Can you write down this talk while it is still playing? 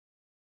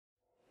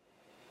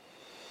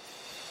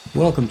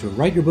Welcome to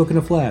Write Your Book in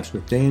a Flash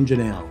with Dan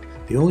Janelle,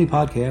 the only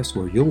podcast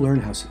where you'll learn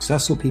how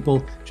successful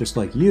people just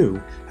like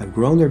you have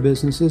grown their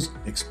businesses,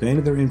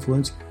 expanded their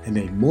influence, and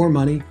made more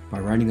money by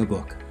writing a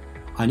book.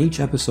 On each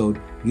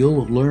episode,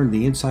 you'll learn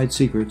the inside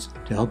secrets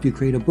to help you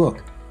create a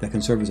book that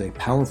can serve as a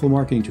powerful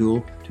marketing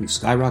tool to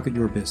skyrocket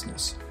your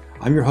business.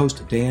 I'm your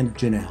host, Dan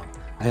Janelle.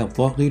 I help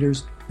thought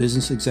leaders,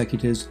 business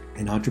executives,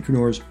 and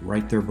entrepreneurs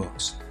write their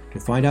books.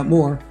 To find out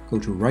more, go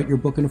to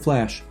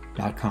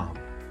writeyourbookinaflash.com.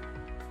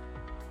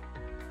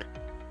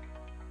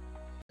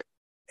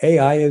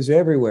 AI is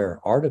everywhere.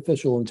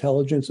 Artificial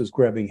intelligence is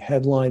grabbing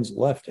headlines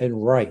left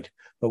and right.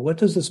 But what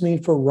does this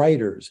mean for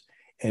writers,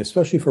 and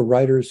especially for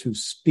writers who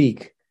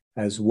speak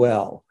as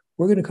well?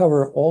 We're going to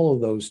cover all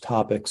of those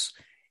topics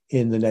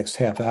in the next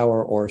half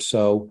hour or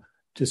so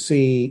to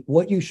see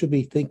what you should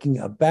be thinking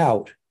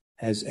about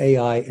as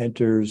AI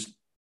enters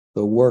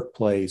the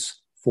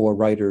workplace for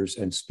writers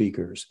and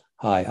speakers.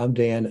 Hi, I'm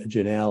Dan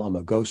Janelle. I'm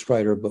a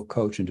ghostwriter, book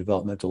coach, and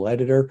developmental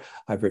editor.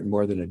 I've written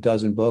more than a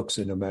dozen books,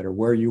 and no matter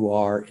where you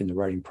are in the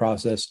writing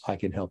process, I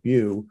can help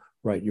you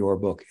write your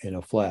book in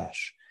a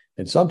flash,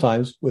 and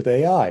sometimes with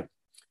AI.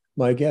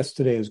 My guest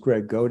today is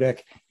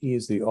Godek. He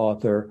is the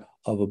author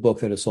of a book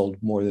that has sold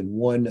more than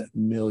 1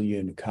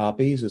 million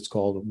copies. It's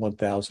called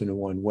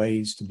 1001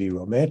 Ways to Be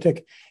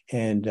Romantic,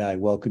 and I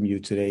welcome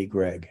you today,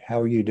 Greg. How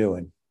are you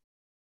doing?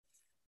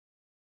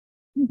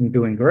 I'm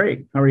doing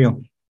great. How are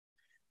you?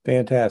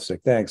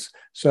 Fantastic. Thanks.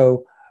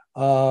 So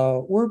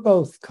we're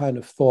both kind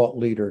of thought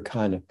leader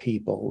kind of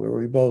people where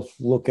we both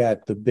look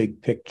at the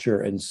big picture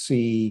and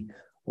see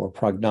or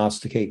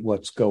prognosticate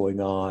what's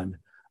going on.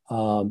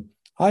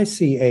 I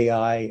see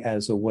AI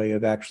as a way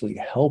of actually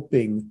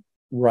helping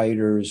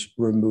writers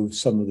remove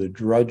some of the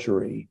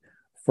drudgery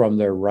from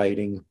their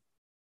writing.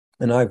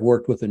 And I've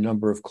worked with a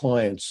number of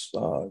clients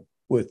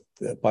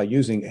by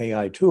using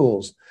AI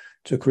tools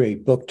to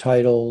create book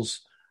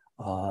titles,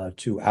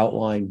 to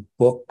outline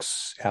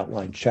books,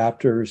 outline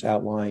chapters,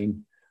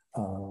 outline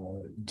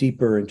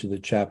deeper into the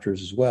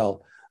chapters as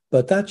well.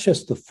 But that's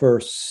just the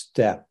first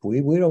step.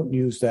 We don't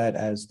use that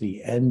as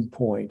the end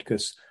point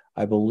because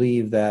I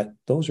believe that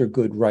those are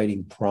good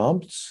writing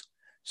prompts.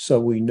 So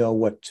we know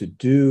what to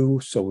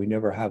do. So we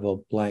never have a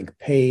blank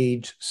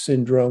page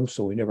syndrome.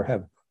 So we never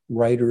have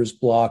writer's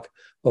block.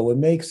 But what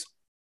makes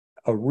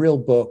a real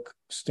book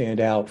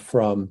stand out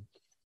from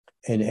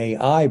an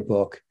AI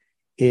book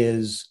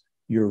is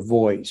your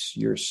voice,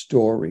 your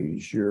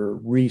stories, your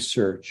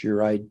research,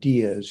 your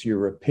ideas,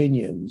 your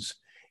opinions.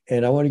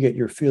 And I want to get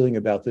your feeling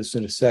about this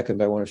in a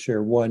second. I want to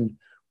share one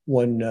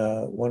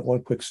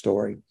quick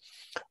story.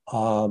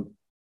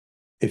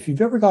 If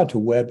you've ever gone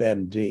to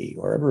WebMD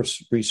or ever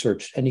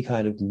researched any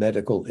kind of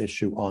medical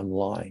issue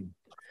online,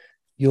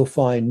 you'll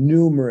find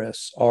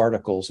numerous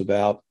articles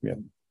about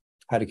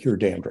how to cure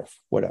dandruff,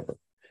 whatever.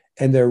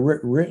 And they're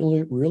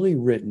really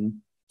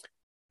written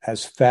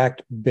as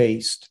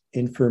fact-based,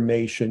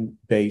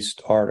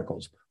 information-based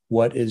articles.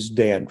 What is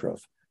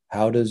dandruff?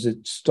 How does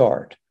it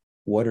start?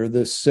 What are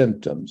the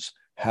symptoms?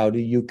 How do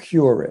you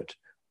cure it?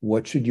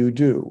 What should you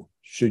do?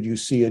 Should you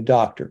see a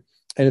doctor?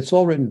 And it's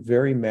all written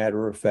very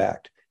matter of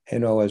fact.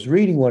 And I was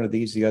reading one of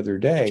these the other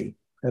day.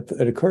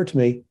 It occurred to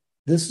me,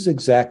 this is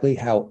exactly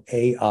how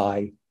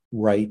AI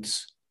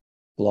writes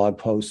blog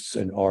posts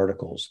and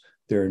articles.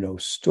 There are no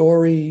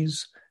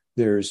stories.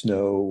 There's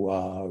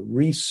no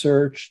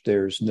research,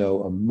 there's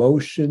no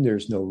emotion,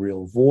 there's no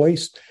real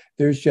voice.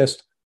 There's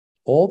just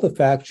all the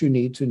facts you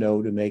need to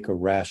know to make a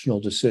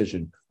rational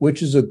decision,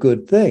 which is a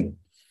good thing.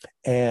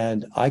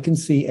 And I can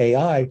see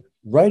AI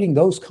writing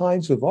those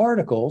kinds of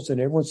articles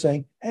and everyone's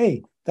saying,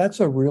 hey,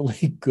 that's a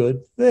really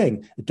good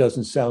thing. It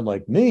doesn't sound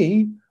like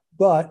me,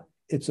 but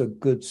it's a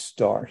good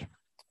start.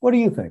 What do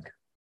you think?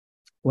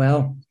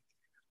 Well,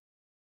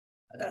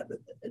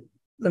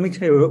 let me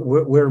tell you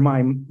where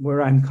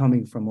I'm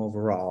coming from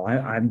overall.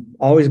 I've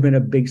always been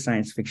a big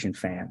science fiction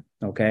fan.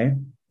 Okay.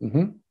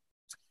 Mm-hmm.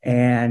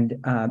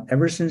 And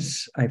ever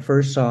since I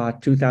first saw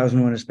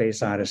 2001: A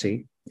Space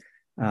Odyssey,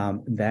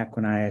 back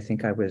when I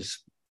think I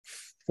was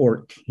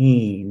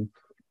 14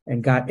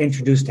 and got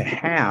introduced to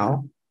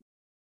HAL,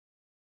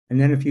 and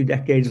then a few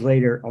decades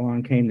later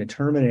along came the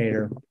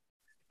Terminator.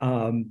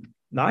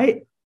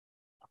 I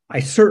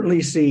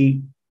certainly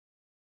see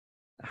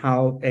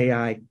how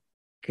AI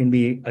can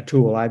be a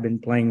tool. I've been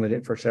playing with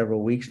it for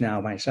several weeks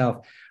now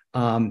myself.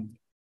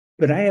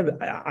 But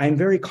I'm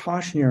very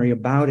cautionary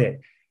about it.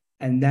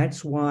 And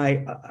that's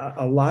why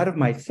a lot of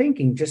my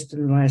thinking just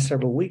in the last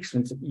several weeks,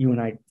 since you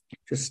and I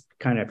just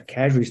kind of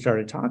casually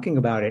started talking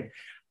about it,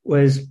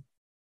 was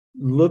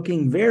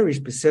looking very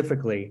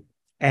specifically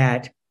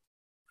at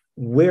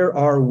where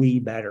are we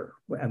better?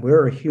 And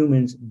where are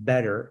humans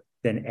better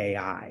than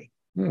AI?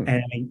 And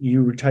I mean,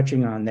 you were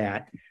touching on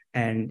that.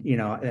 And,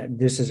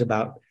 this is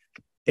about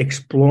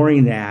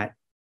exploring that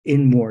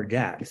in more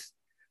depth.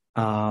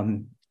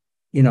 I've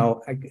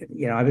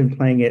been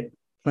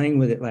playing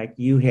with it like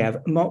you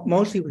have,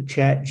 mostly with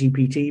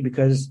ChatGPT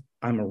because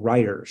I'm a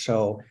writer.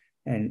 So,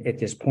 and at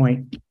this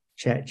point,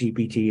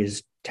 ChatGPT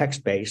is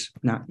text-based,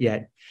 not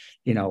yet,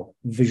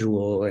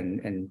 visual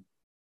and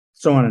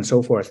so on and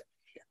so forth.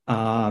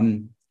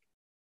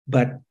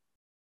 But,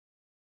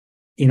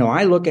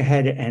 I look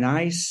ahead and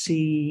I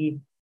see,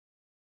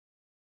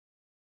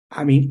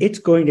 it's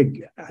going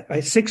to,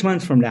 6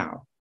 months from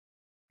now,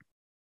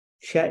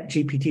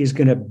 ChatGPT is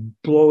going to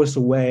blow us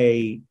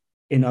away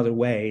in other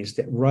ways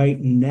that right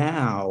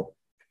now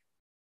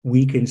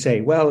we can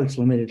say, well, it's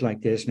limited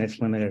like this and it's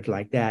limited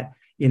like that.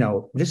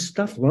 This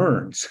stuff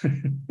learns.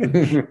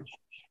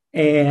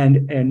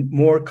 and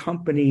more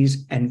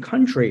companies and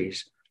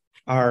countries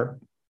are,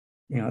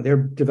 they're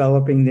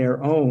developing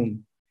their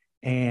own.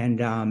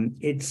 And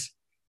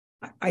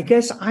I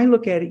guess I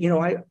look at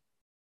it,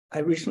 I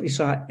recently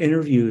saw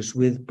interviews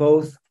with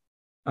both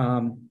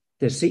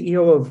the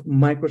CEO of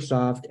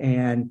Microsoft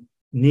and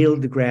Neil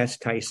deGrasse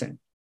Tyson.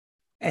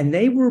 And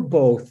they were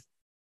both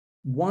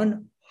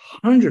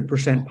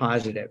 100%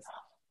 positive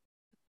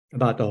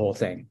about the whole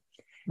thing.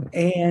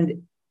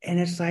 And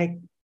it's like,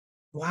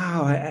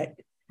 wow,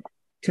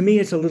 to me,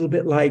 it's a little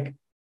bit like,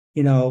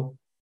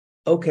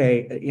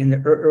 okay, in the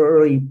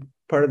early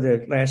part of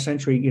the last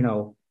century,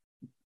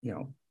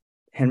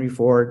 Henry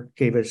Ford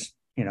gave us,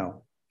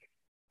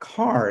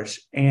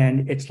 cars,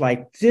 and it's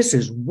like, this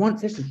is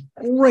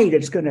great.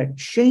 It's going to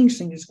change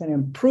things. It's going to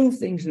improve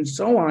things and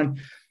so on.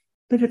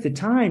 But at the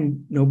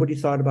time, nobody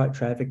thought about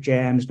traffic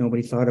jams.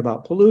 Nobody thought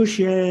about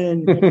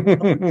pollution,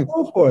 and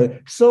so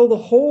forth. So the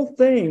whole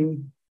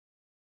thing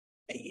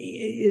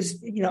is,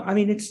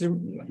 it's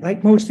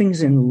like most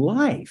things in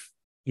life,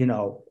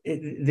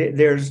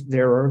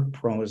 there are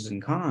pros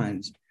and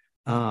cons.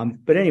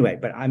 But anyway,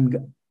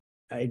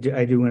 I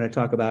do want to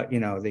talk about,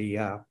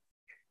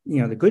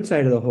 the good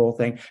side of the whole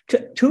thing.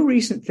 Two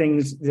recent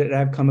things that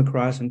I've come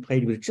across and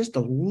played with just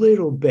a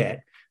little bit.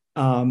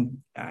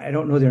 I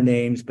don't know their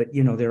names, but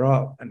they're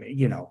all.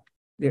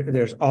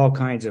 There's all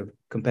kinds of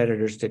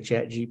competitors to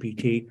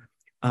ChatGPT.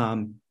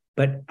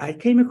 But I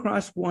came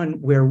across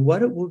one where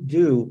what it will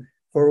do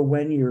for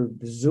when you're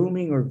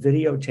Zooming or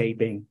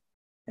videotaping,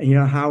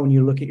 and how when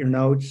you look at your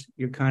notes,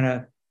 you're kind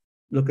of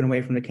looking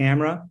away from the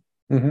camera.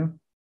 Mm-hmm.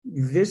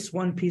 This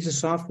one piece of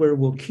software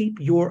will keep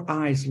your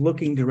eyes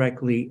looking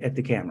directly at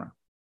the camera.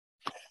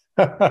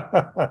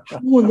 How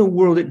in the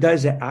world it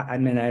does that? I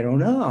don't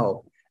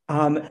know.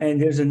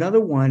 And there's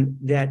another one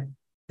that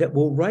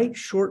will write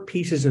short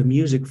pieces of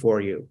music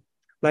for you.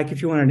 Like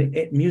if you want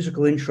a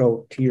musical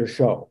intro to your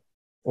show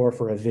or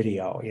for a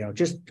video,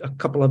 just a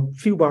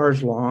few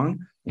bars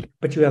long,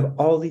 but you have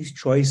all these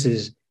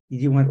choices. Do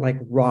you want like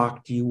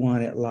rock? Do you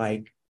want it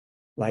like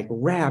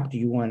rap? Do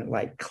you want it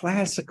like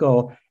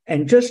classical?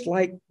 And just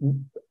like,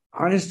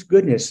 honest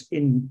goodness,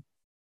 in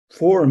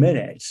 4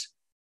 minutes,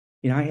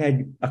 I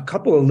had a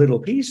couple of little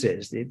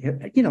pieces,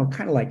 kind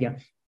of like,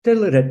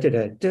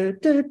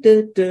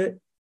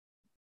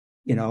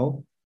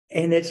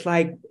 and it's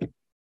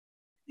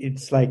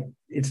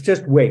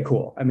just way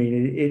cool.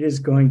 It is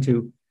going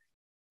to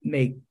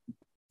make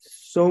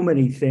so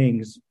many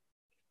things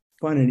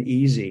fun and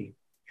easy.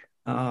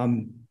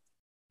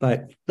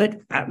 But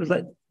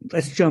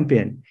let's jump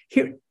in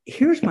here.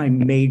 Here's my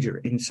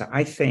major insight.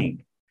 I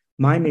think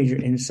my major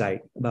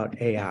insight about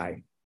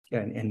AI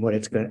and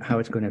how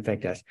it's going to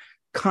affect us.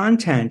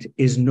 Content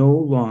is no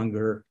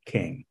longer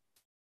king.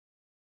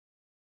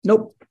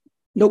 Nope.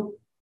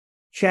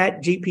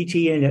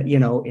 ChatGPT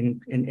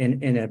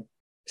in a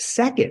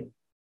second,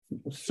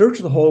 search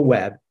the whole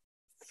web,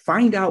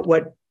 find out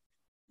what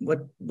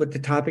the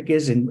topic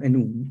is,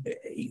 and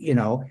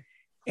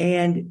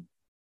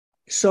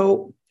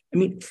so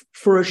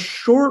for a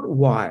short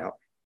while,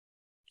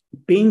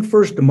 being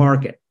first to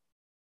market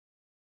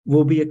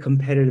will be a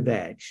competitive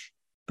edge,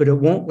 but it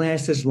won't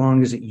last as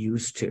long as it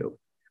used to.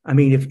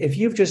 If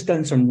you've just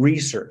done some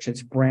research,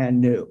 it's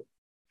brand new.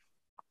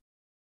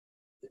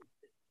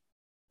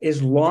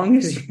 As long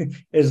as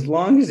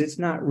it's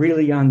not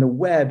really on the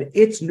web,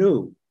 it's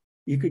new.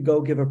 You could go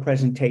give a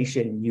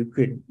presentation. You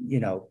could,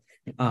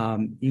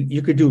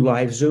 you could do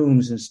live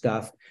Zooms and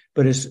stuff.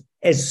 But as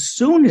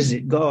soon as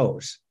it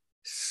goes,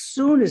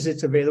 soon as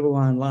it's available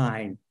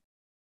online,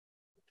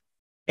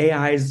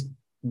 AI is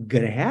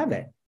going to have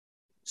it.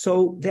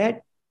 So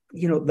that,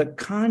 the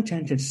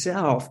content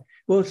itself,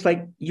 well, it's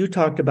like you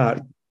talked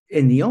about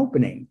in the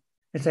opening.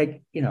 It's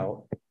like,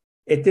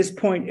 at this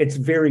point, it's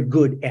very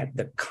good at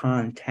the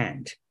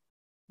content,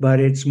 but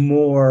it's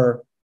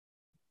more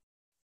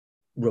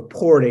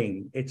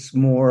reporting. It's a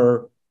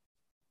little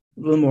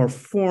more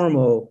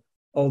formal,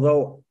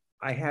 although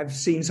I have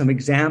seen some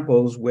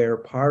examples where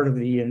part of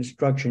the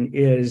instruction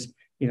is,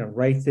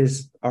 write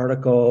this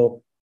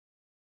article,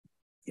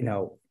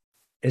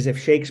 as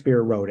if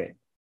Shakespeare wrote it,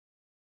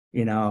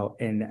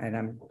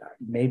 and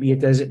maybe it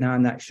does it now,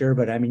 I'm not sure,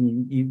 but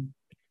you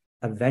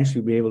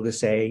eventually be able to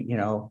say,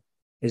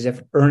 as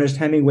if Ernest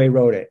Hemingway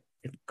wrote it,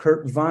 if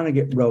Kurt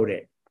Vonnegut wrote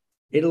it,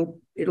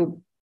 it'll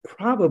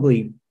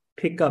probably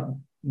pick up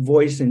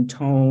voice and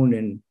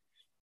tone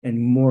and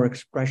more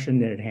expression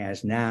than it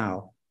has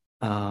now.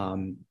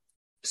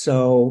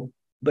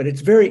 But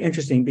it's very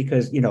interesting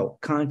because,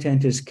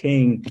 content is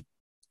king.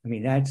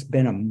 That's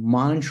been a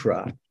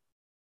mantra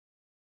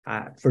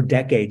for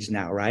decades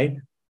now, right?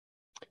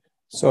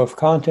 So if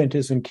content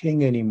isn't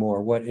king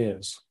anymore, what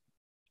is?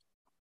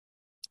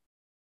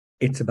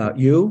 It's about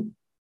you,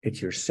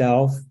 it's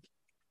yourself,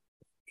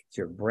 it's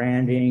your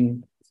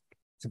branding,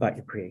 it's about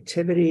your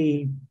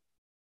creativity,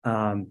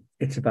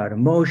 it's about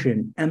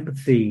emotion,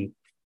 empathy,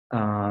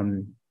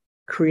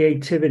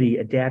 creativity,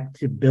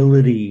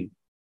 adaptability,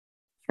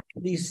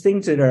 these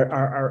things that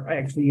are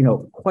actually,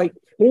 quite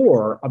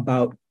core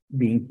about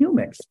being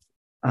human.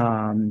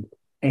 Um,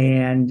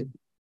 and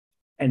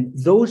and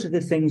those are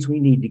the things we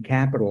need to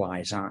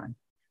capitalize on.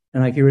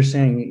 And like you were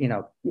saying,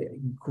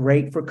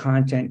 great for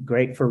content,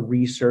 great for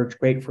research,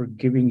 great for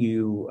giving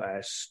you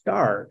a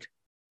start.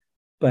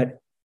 But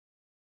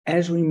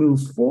as we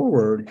move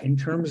forward in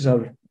terms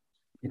of,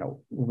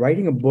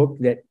 writing a book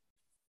that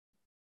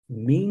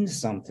means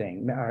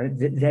something,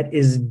 that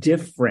is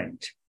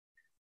different,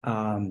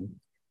 and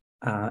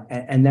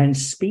then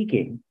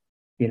speaking,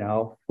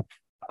 one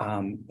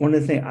of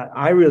the things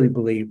I really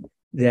believe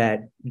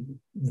that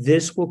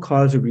this will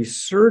cause a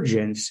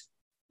resurgence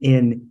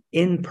in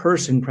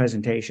in-person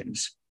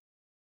presentations.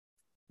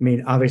 I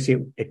mean,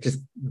 obviously, it just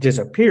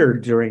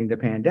disappeared during the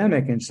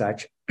pandemic and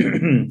such,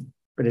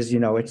 but as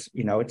it's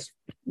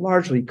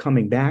largely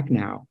coming back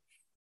now.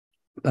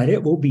 But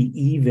it will be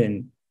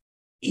even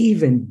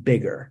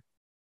bigger.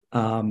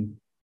 I'm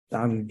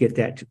going to get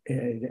that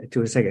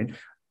to a second.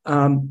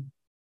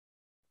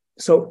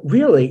 So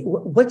really,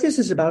 what this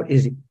is about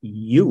is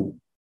you,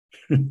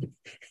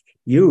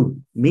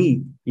 you,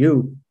 me,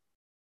 you,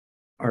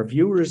 our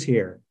viewers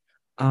here.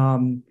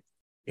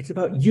 It's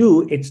about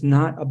you. It's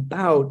not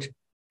about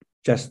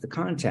just the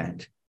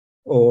content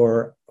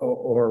or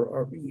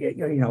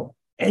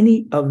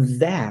any of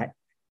that.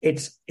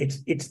 It's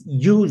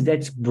you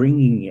that's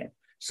bringing it.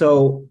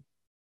 So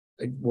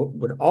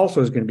what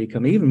also is going to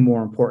become even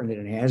more important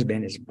than it has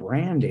been is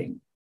branding.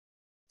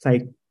 It's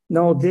like,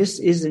 no, this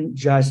isn't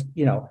just,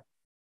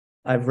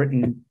 I've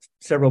written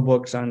several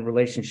books on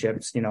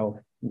relationships,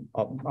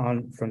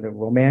 on from the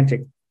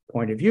romantic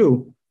point of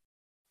view.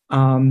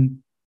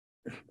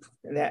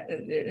 That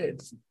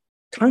it's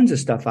tons of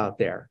stuff out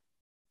there.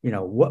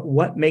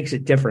 What makes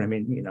it different?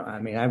 I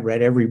mean, I've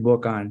read every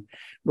book on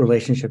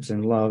relationships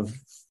and love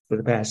for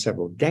the past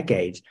several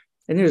decades,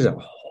 and there's a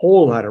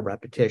whole lot of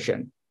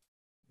repetition.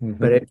 Mm-hmm.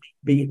 But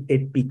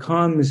it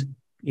becomes,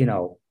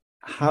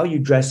 how you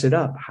dress it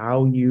up,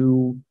 how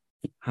you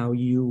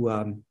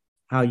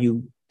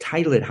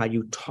title it, how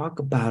you talk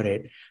about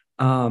it.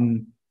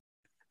 My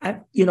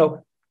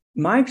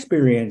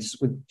experience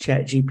with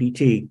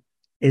ChatGPT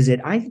is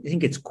that I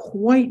think it's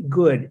quite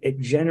good at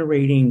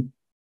generating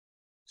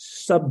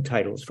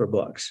subtitles for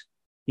books.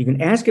 You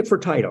can ask it for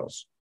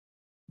titles,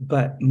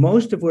 but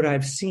most of what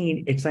I've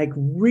seen, it's like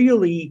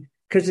really,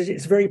 because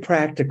it's very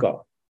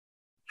practical.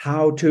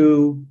 How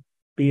to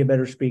be a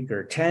better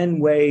speaker, 10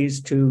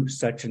 ways to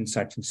such and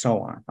such and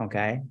so on,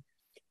 okay?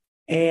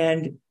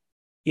 And,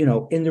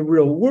 in the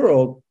real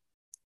world,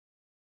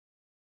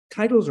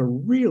 titles are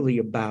really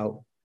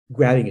about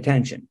grabbing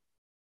attention.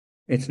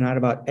 It's not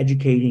about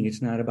educating.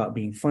 It's not about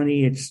being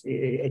funny.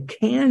 It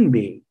can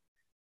be,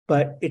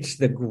 but it's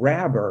the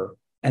grabber.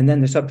 And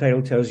then the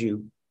subtitle tells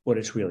you what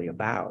it's really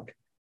about.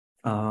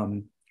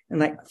 And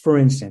like, for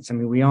instance,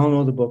 we all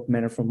know the book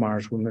Men Are From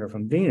Mars, Women Are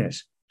From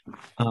Venus.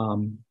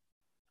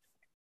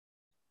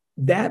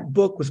 That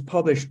book was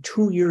published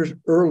 2 years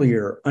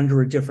earlier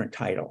under a different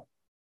title,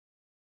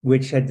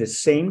 which had the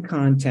same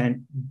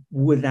content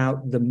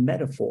without the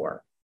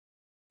metaphor.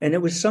 And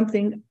it was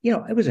something,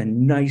 it was a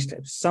nice,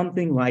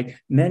 something like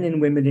Men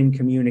and Women in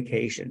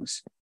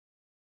Communications.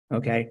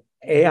 Okay.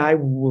 AI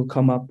will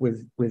come up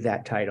with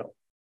that title.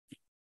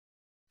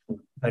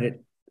 But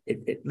it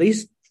at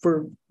least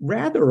for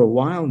rather a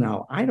while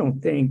now, I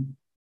don't think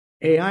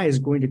AI is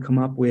going to come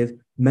up with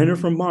Men Are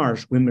From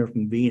Mars, Women Are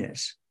From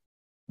Venus.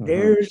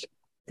 Mm-hmm.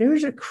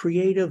 There's a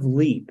creative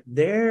leap.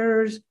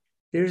 There's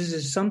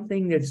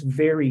something that's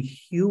very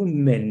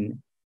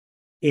human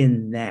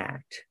in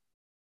that.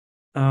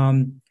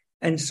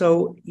 And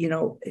so,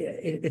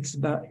 it's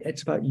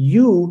about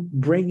you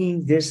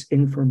bringing this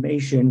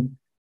information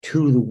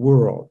to the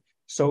world.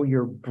 So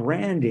your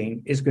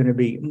branding is going to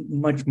be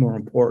much more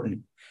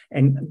important.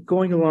 And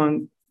going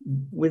along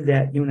with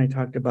that, you and I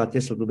talked about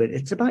this a little bit.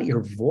 It's about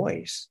your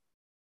voice.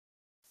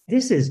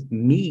 This is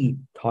me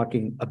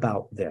talking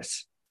about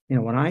this.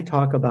 When I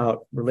talk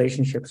about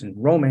relationships and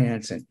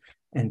romance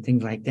and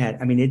things like that,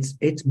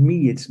 it's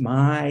me. It's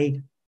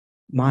my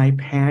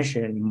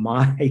passion,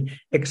 my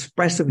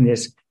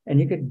expressiveness. And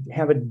you could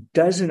have a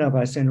dozen of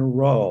us in a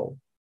row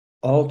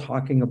all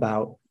talking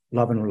about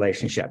love and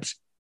relationships.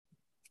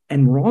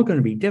 And we're all going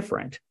to be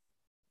different.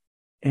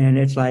 And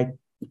it's like,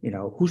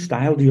 whose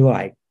style do you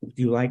like?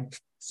 Do you like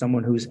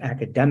someone who's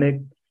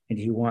academic? And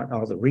do you want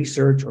all the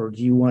research? Or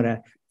do you want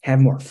to have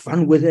more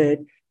fun with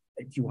it?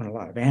 Do you want a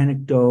lot of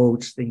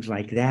anecdotes, things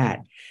like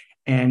that?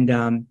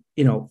 And,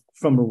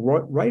 from a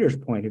writer's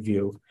point of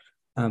view,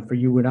 for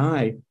you and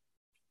I,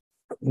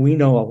 we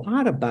know a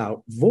lot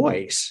about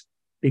voice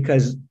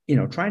because,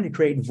 trying to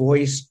create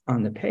voice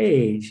on the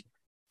page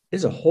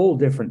is a whole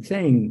different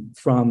thing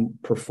from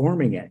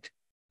performing it.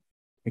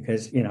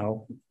 because,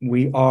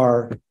 we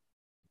are,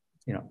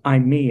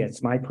 I'm me,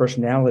 it's my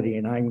personality,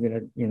 and I'm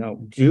going to,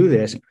 do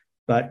this.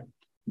 But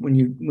when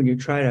you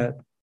try to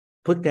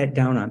put that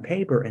down on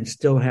paper and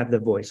still have the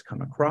voice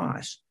come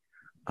across,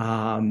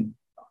 a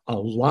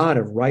lot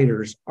of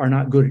writers are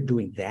not good at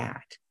doing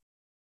that.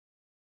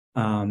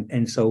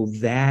 And so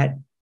that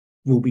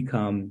will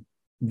become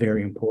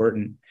very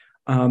important.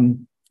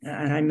 And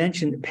I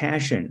mentioned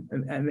passion.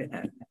 I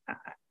mean,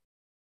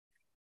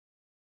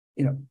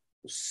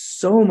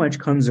 so much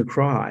comes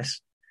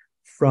across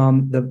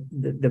from the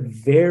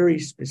very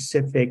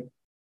specific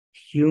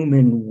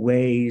human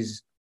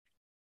ways.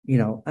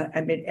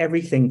 I mean,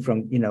 everything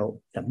from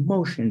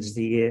emotions.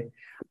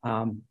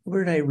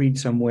 Where did I read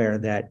somewhere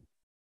that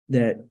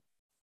the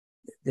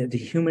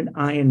human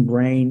eye and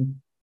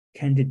brain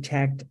can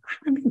detect?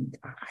 I mean,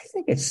 I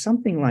think it's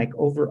something like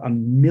over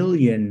 1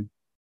 million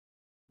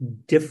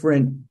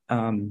different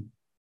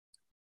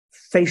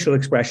facial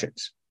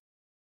expressions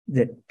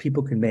that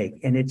people can make,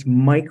 and it's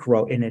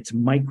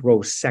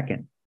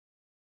microsecond.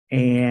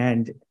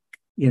 And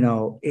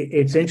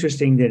it's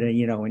interesting that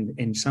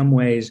in some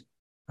ways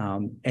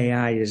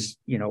AI is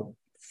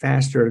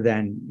faster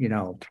than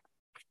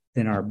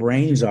our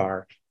brains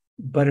are,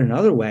 but in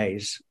other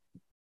ways,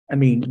 I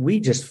mean, we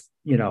just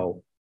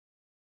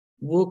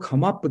we'll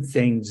come up with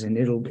things, and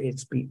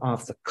it's be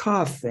off the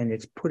cuff, and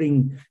it's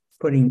putting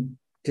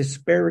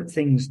disparate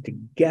things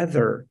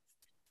together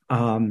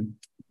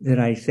that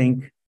I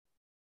think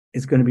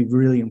is going to be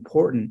really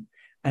important.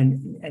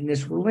 And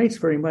this relates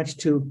very much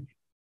to,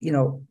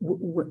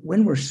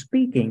 when we're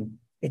speaking,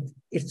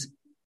 it's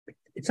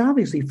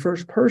obviously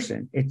first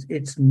person.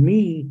 It's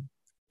me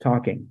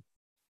talking.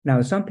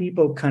 Now, some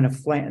people kind of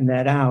flatten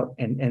that out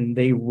and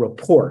they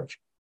report.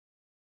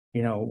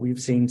 We've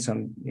seen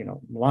a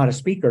lot of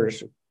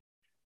speakers,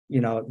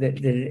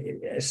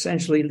 that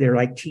essentially they're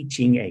like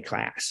teaching a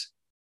class.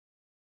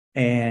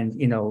 And,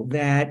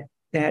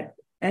 that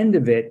end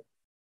of it,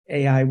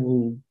 AI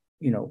will,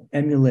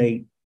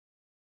 emulate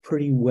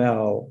pretty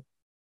well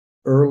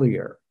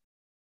earlier.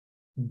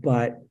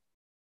 But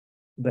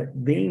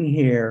being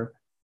here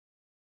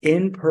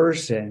in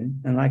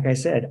person, and like I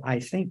said, I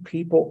think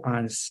people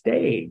on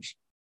stage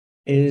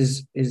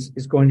is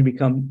going to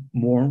become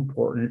more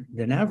important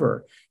than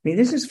ever. I mean,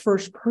 this is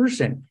first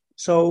person.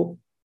 So,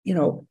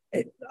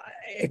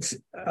 it's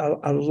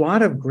a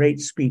lot of great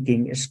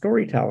speaking is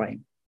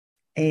storytelling.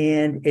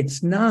 And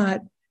it's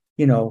not,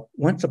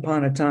 once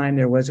upon a time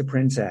there was a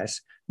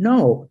princess.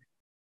 No,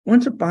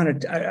 once upon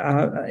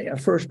a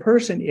first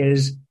person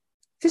is,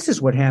 this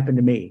is what happened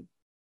to me.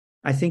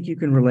 I think you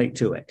can relate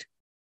to it.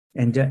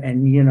 And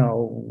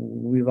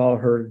we've all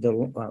heard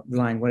the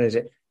line, what is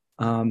it?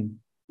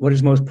 What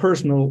is most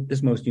personal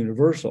is most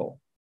universal.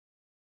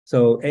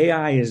 So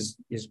AI is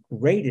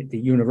great at the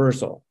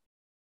universal.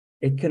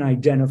 It can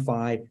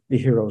identify the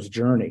hero's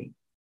journey,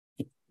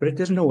 but it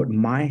doesn't know what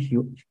my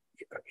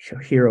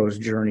hero's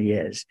journey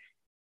is.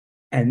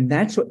 And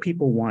that's what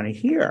people want to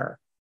hear.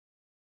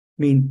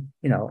 I mean,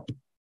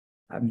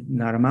 I'm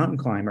not a mountain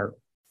climber,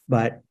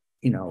 but,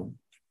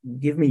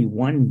 give me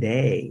one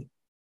day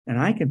and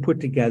I can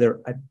put together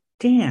a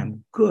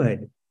damn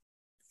good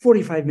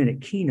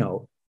 45-minute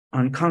keynote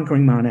on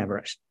conquering Mount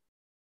Everest.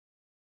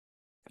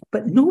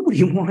 But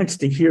nobody wants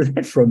to hear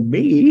that from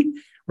me,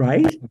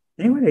 right?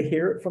 They want to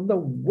hear it from the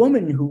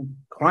woman who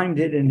climbed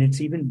it, and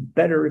it's even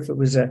better if it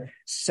was a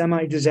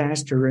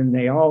semi-disaster and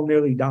they all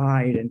nearly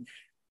died. And,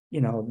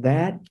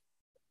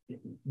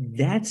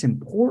 that's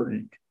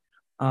important.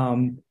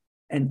 And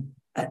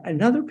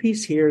another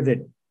piece here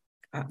that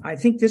I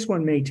think this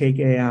one may take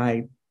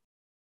AI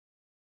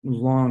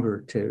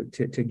longer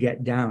to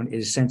get down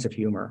is sense of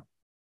humor.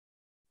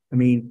 I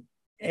mean,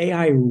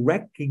 AI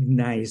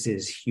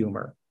recognizes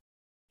humor.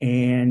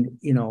 And,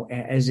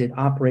 as it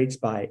operates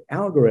by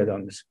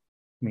algorithms,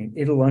 I mean,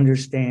 it'll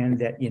understand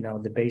that,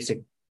 the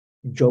basic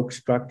joke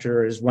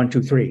structure is 1,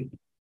 2, 3,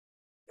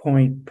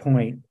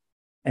 point,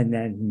 and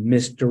then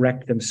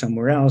misdirect them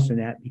somewhere else, and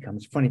that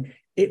becomes funny.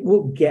 It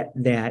will get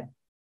that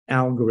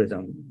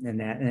algorithm and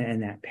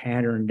that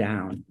pattern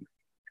down.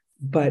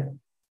 But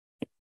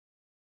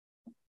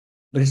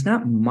it's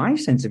not my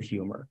sense of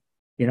humor.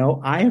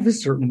 I have a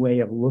certain way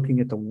of looking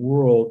at the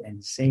world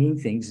and saying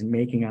things and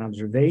making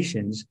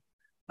observations.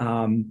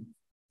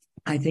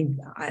 I think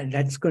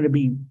that's going to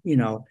be,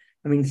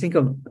 think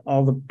of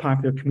all the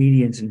popular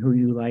comedians and who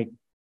you like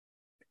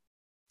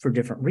for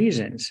different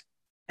reasons.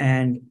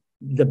 And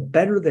the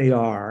better they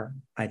are,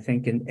 I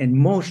think, and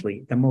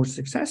mostly the most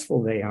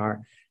successful they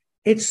are,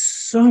 it's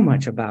so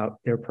much about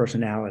their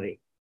personality.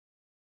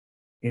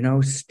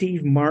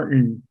 Steve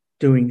Martin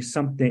doing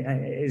something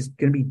is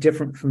going to be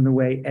different from the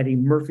way Eddie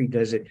Murphy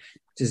does it.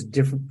 It's just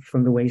different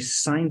from the way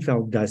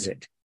Seinfeld does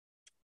it.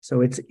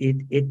 So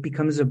it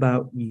becomes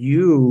about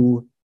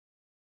you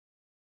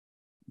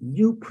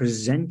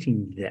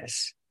presenting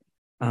this.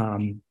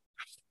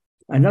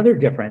 Another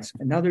difference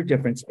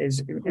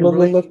is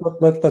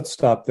let's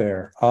stop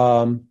there.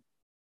 One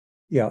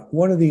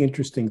of the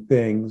interesting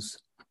things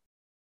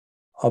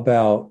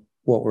about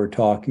what we're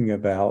talking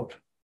about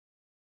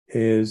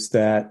is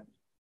that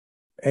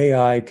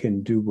AI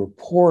can do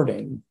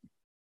reporting.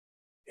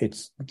 It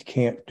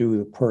can't do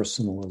the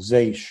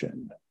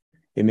personalization.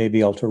 It may be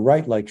able to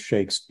write like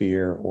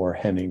Shakespeare or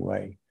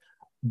Hemingway,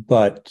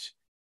 but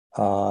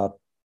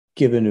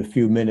given a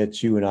few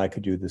minutes, you and I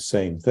could do the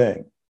same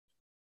thing.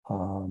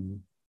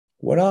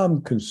 What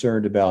I'm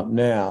concerned about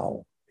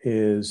now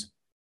is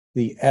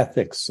the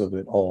ethics of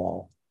it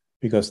all,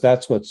 because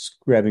that's what's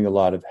grabbing a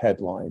lot of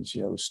headlines.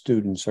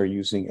 Students are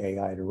using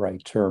AI to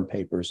write term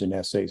papers and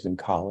essays in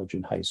college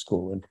and high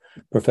school, and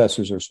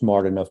professors are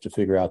smart enough to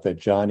figure out that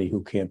Johnny,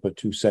 who can't put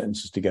two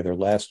sentences together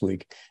last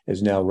week,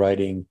 is now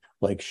writing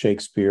like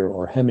Shakespeare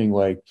or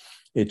Hemingway.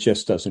 It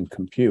just doesn't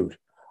compute.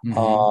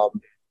 Mm-hmm.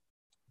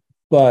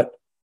 But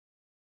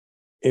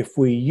if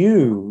we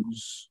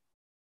use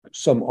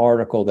some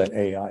article that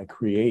AI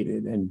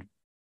created and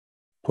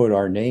put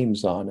our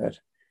names on it,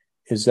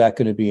 is that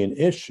going to be an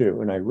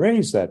issue? And I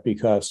raise that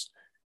because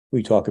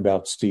we talk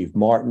about Steve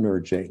Martin or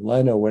Jay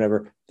Leno,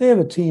 whatever. They have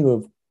a team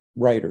of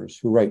writers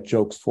who write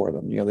jokes for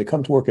them. They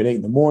come to work at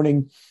 8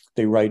 a.m.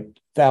 They write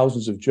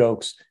thousands of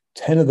jokes.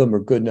 10 of them are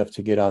good enough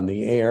to get on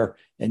the air,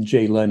 and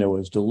Jay Leno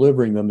is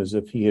delivering them as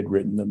if he had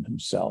written them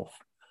himself.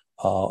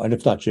 And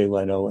if not Jay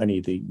Leno, any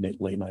of the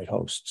late night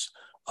hosts.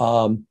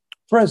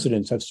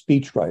 Presidents have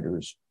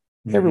speechwriters.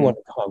 Mm-hmm. Everyone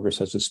in Congress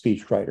has a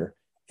speechwriter.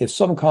 If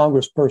some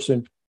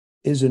congressperson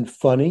isn't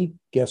funny,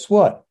 guess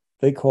what?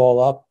 They call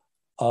up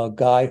a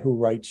guy who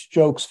writes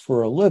jokes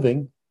for a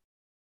living,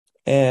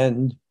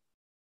 and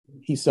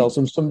he sells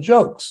them some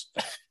jokes.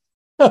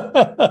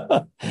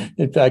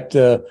 In fact,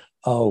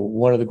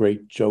 one of the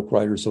great joke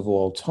writers of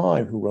all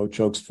time who wrote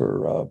jokes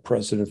for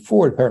President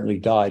Ford apparently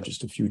died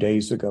just a few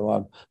days ago.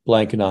 I'm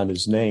blanking on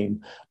his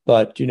name.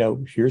 But,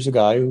 here's a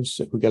guy who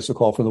gets a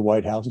call from the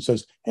White House and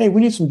says, hey, we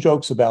need some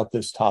jokes about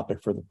this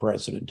topic for the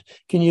president.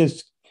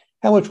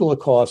 How much will it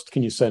cost?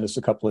 Can you send us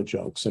a couple of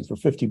jokes? And for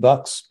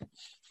 $50,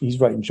 he's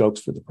writing jokes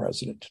for the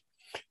president.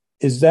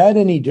 Is that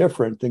any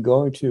different than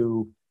going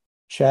to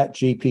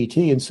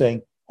ChatGPT and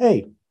saying,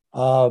 hey,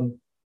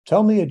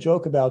 tell me a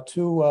joke about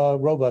two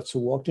robots who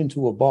walked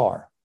into a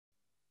bar?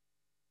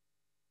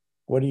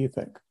 What do you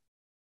think?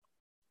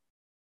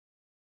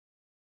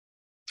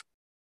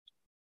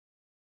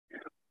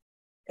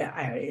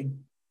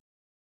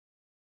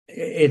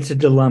 It's a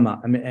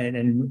dilemma. I mean,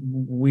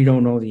 and we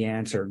don't know the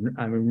answer.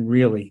 I mean,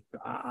 really,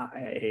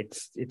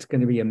 it's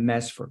going to be a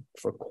mess for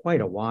quite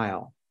a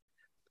while.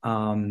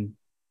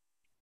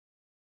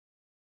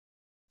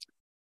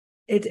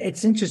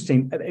 It's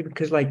interesting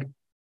because, like,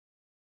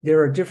 there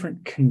are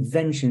different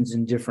conventions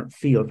in different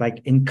fields.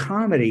 Like in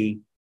comedy,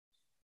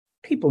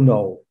 people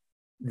know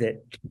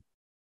that.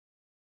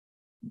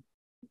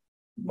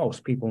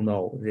 Most people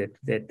know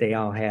that they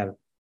all have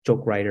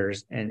joke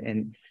writers,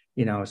 and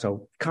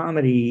so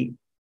comedy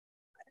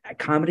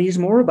is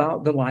more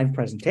about the live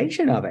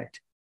presentation of it.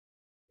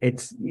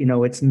 It's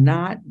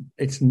not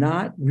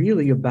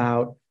really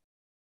about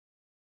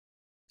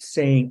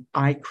saying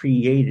I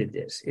created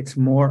this. It's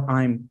more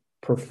I'm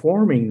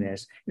performing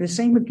this. And the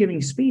same with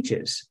giving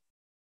speeches.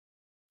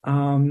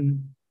 Yeah,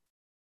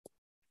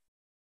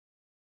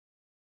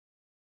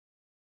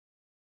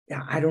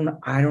 I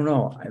don't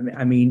know.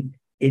 I mean,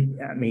 it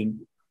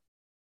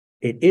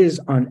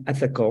is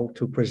unethical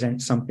to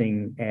present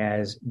something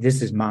as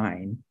this is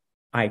mine.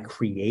 I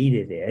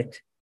created it.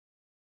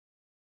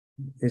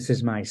 This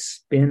is my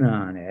spin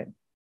on it.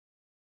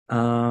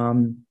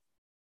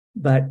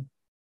 But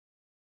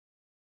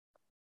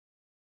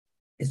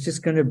it's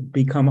just going to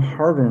become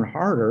harder and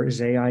harder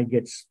as AI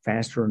gets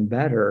faster and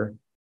better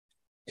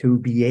to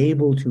be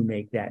able to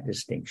make that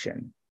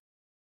distinction.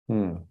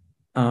 I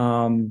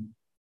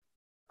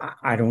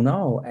don't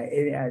know.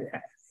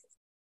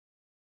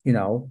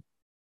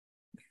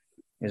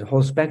 There's a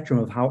whole spectrum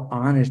of how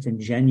honest and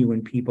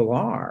genuine people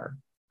are.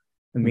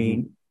 I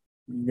mean,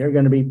 there are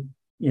going to be,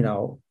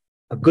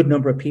 a good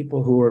number of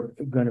people who are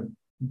going to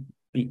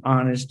be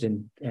honest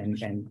and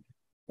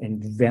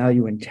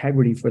value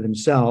integrity for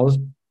themselves.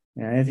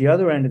 And at the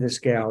other end of the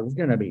scale, there's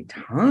going to be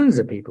tons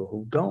of people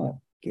who don't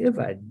give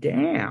a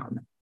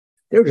damn.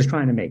 They're just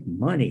trying to make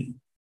money.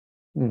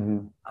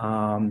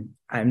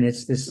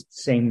 It's this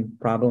same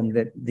problem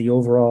that the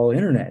overall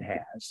internet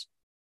has.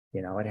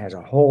 It has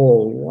a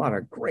whole lot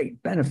of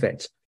great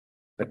benefits,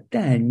 but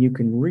then you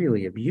can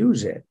really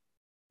abuse it.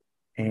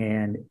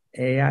 And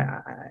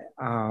AI,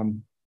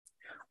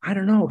 I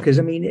don't know, because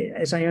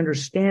as I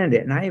understand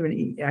it, and I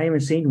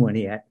haven't seen one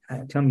yet.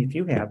 Tell me if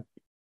you have,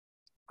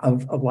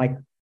 of like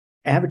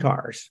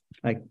avatars.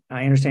 Like,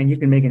 I understand you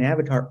can make an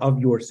avatar of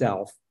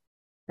yourself,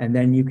 and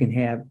then you can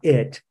have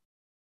it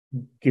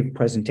give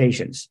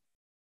presentations.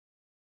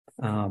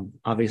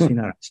 Obviously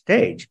not on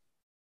stage.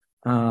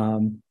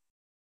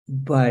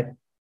 But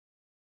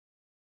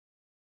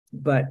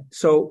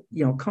so,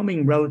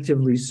 coming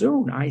relatively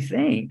soon, I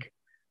think,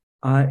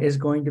 is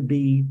going to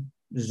be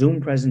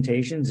Zoom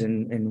presentations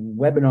and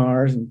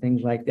webinars and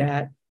things like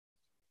that,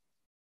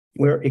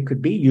 where it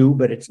could be you,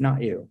 but it's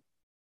not you.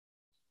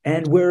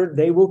 And where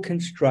they will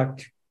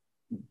construct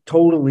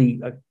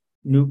totally a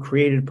new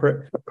created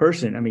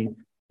person.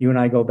 you and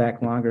I go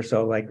back longer.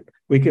 So like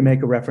we can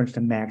make a reference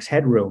to Max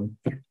Headroom.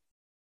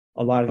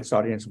 A lot of this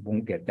audience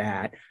won't get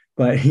that,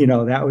 but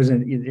that was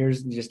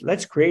there's just,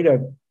 let's create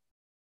a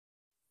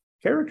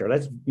character.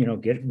 Let's,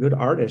 get a good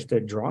artist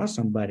to draw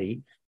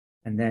somebody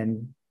and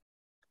then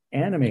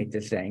animate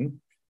the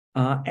thing.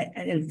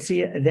 And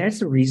see, that's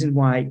the reason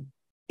why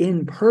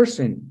in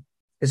person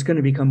is going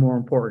to become more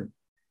important,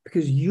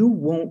 because you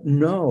won't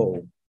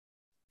know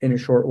in a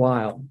short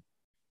while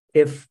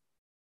if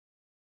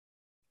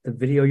the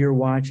video you're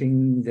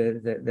watching,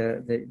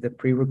 the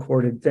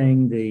pre-recorded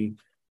thing, the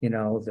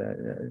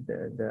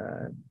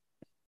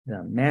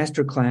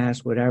master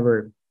class,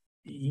 whatever,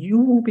 you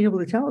won't be able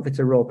to tell if it's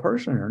a real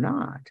person or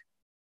not.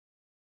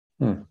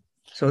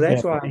 So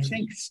that's why I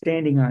think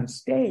standing on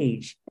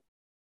stage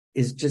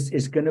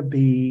is going to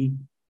be,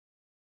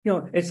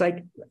 it's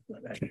like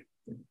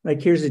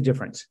here's the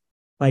difference.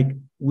 Like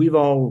we've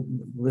all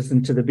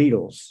listened to the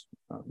Beatles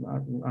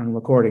on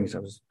recordings. I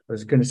was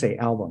going to say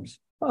albums.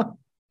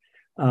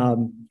 We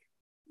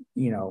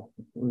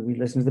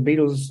listen to the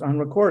Beatles on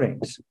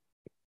recordings.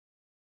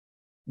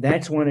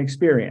 That's one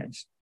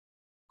experience.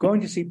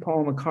 Going to see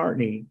Paul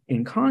McCartney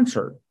in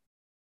concert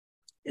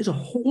is a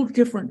whole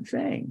different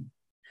thing.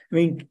 I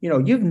mean,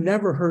 you've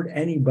never heard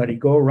anybody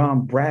go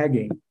around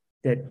bragging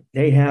that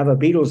they have a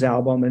Beatles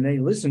album and they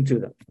listen to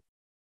them.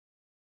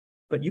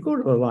 But you go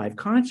to a live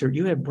concert,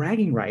 you have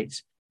bragging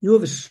rights. You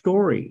have a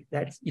story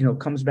that,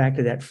 comes back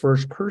to that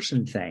first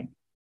person thing.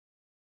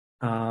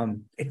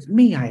 It's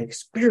me. I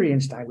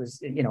experienced, I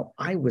was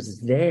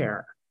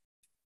there.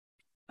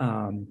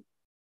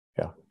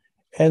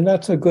 And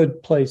that's a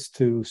good place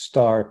to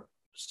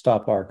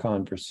stop our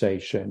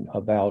conversation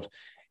about,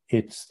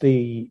 it's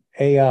the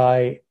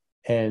AI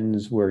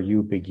ends where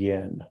you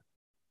begin.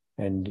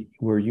 And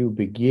where you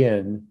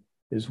begin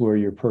is where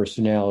your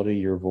personality,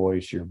 your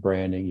voice, your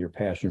branding, your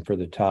passion for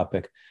the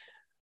topic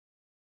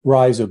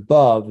rise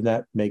above, and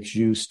that makes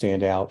you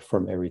stand out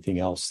from everything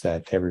else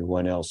that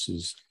everyone else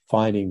is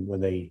finding when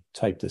they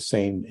type the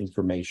same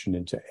information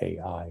into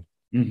AI.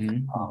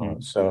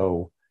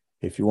 So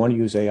if you want to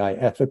use AI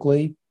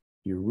ethically,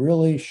 you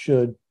really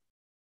should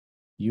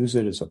use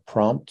it as a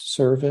prompt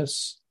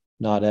service,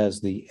 not as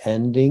the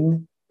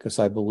ending, because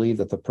I believe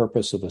that the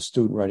purpose of a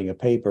student writing a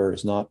paper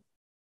is not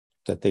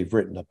that they've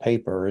written a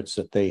paper, it's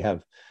that they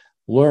have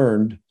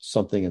learned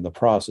something in the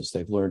process.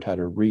 They've learned how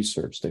to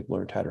research, they've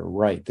learned how to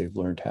write, they've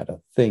learned how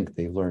to think,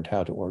 they've learned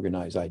how to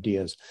organize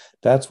ideas.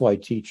 That's why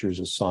teachers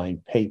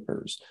assign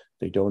papers.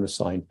 They don't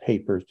assign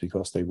papers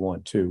because they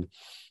want to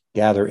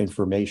gather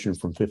information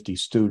from 50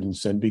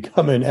 students and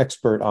become an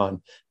expert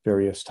on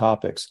various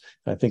topics.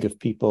 And I think if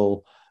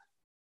people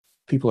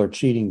are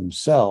cheating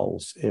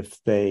themselves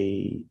if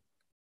they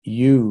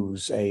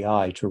use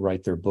AI to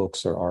write their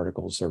books or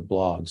articles or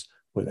blogs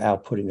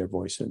without putting their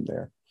voice in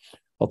there.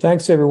 Well,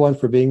 thanks everyone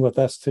for being with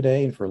us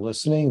today and for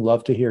listening.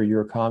 Love to hear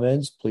your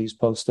comments. Please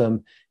post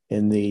them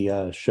in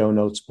the show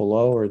notes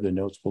below or the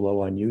notes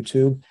below on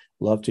YouTube.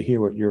 Love to hear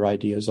what your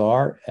ideas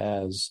are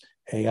as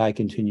AI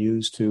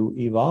continues to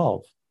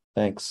evolve.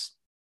 Thanks.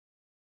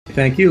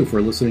 Thank you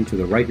for listening to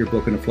the Write Your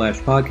Book in a Flash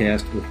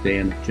podcast with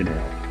Dan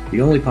Janelle,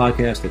 the only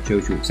podcast that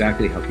shows you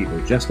exactly how people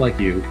just like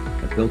you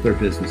have built their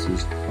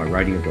businesses by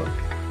writing a book.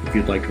 If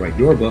you'd like to write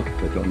your book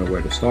but don't know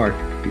where to start,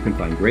 you can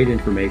find great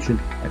information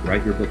at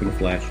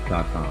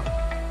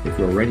writeyourbookinaflash.com. If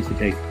you're ready to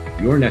take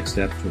your next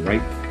step to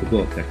write the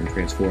book that can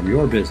transform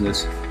your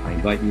business, I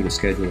invite you to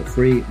schedule a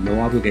free,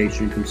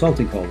 no-obligation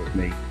consulting call with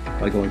me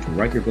by going to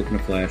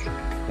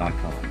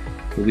writeyourbookinaflash.com.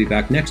 We'll be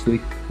back next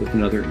week with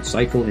another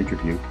insightful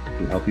interview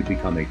to help you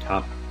become a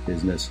top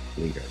business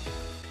leader.